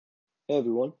Hey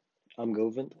everyone, I'm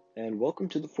Govind, and welcome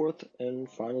to the fourth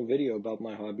and final video about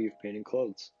my hobby of painting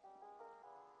clothes.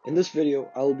 In this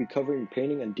video, I will be covering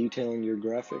painting and detailing your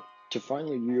graphic to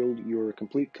finally yield your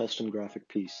complete custom graphic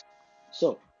piece.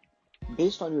 So,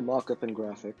 based on your mockup and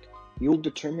graphic, you will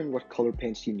determine what color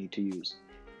paints you need to use,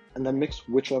 and then mix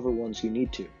whichever ones you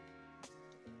need to.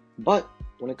 But,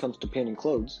 when it comes to painting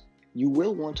clothes, you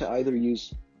will want to either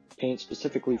use paint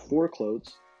specifically for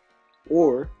clothes,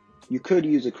 or you could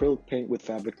use acrylic paint with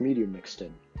fabric medium mixed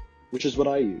in, which is what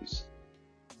I use.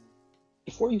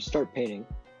 Before you start painting,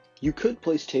 you could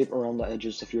place tape around the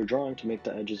edges of your drawing to make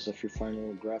the edges of your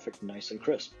final graphic nice and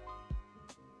crisp.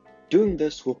 Doing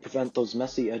this will prevent those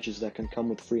messy edges that can come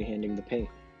with freehanding the paint.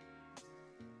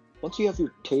 Once you have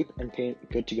your tape and paint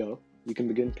good to go, you can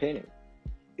begin painting.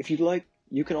 If you'd like,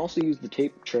 you can also use the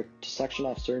tape trick to section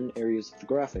off certain areas of the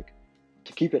graphic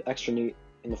to keep it extra neat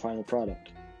in the final product.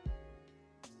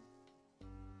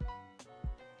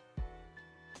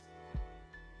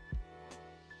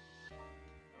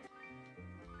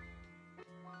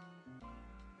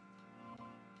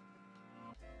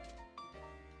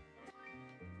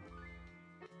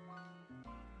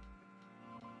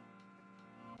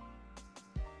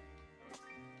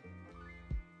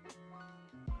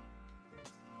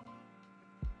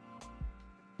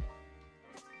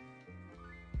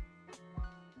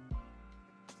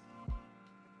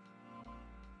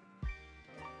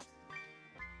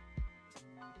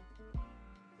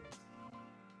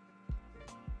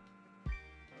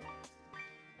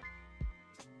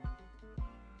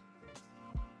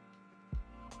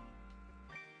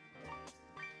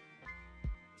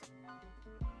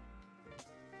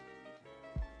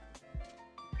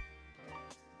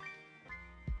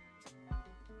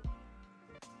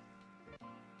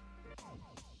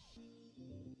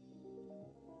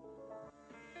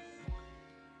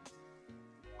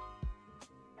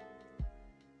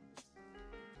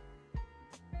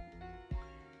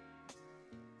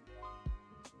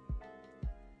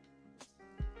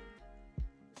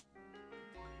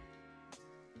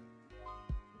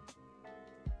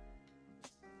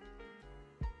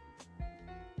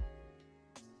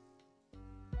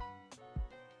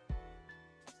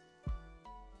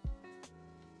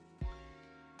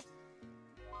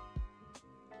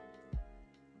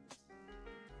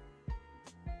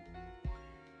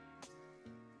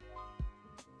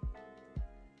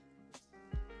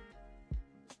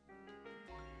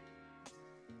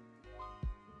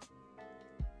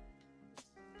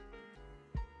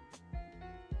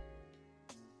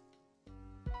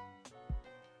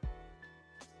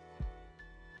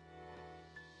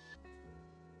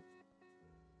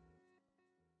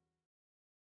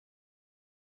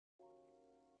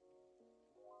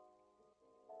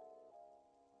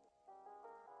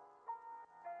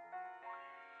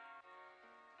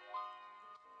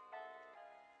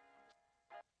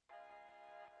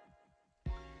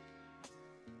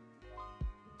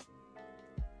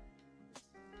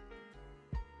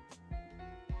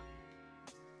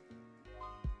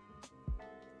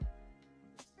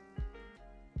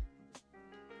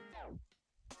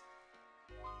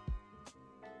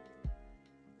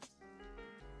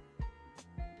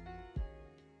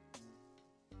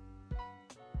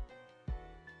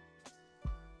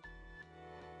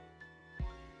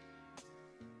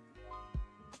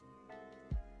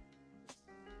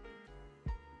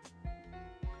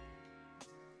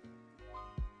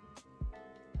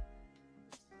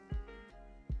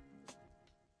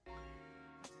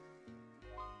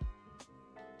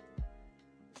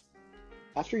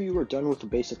 After you are done with the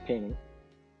basic painting,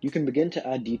 you can begin to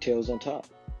add details on top.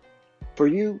 For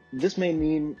you, this may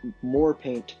mean more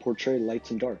paint to portray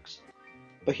lights and darks,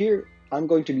 but here I'm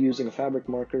going to be using a fabric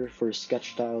marker for a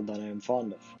sketch style that I am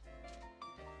fond of.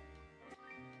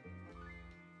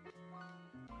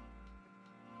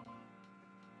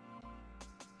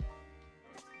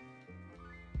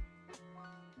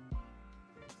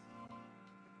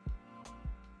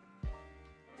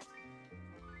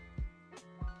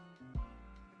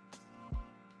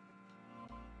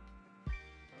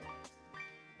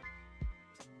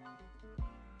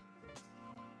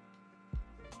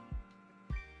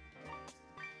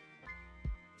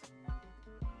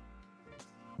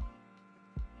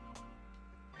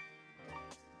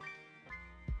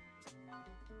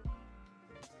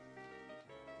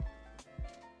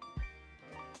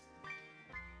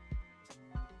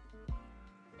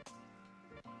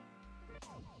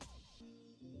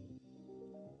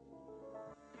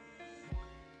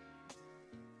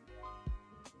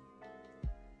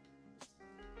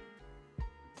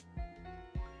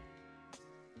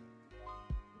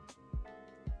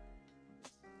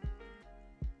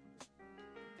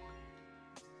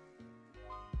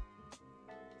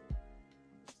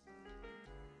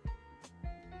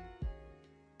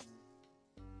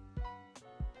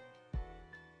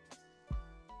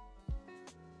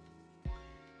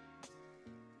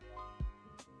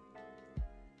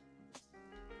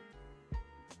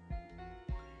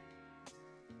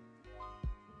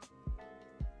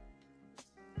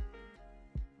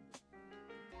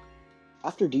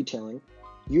 After detailing,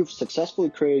 you've successfully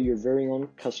created your very own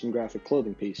custom graphic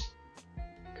clothing piece.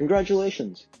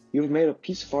 Congratulations! You have made a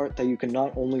piece of art that you can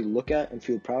not only look at and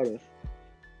feel proud of,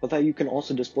 but that you can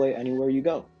also display anywhere you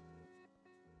go.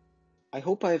 I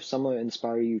hope I have somewhat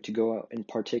inspired you to go out and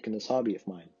partake in this hobby of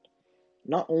mine.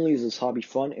 Not only is this hobby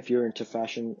fun if you're into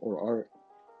fashion or art,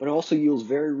 but it also yields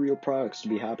very real products to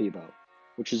be happy about,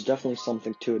 which is definitely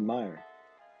something to admire.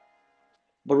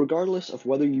 But regardless of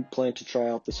whether you plan to try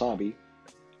out this hobby,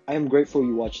 I am grateful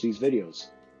you watch these videos.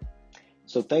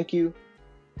 So thank you,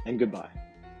 and goodbye.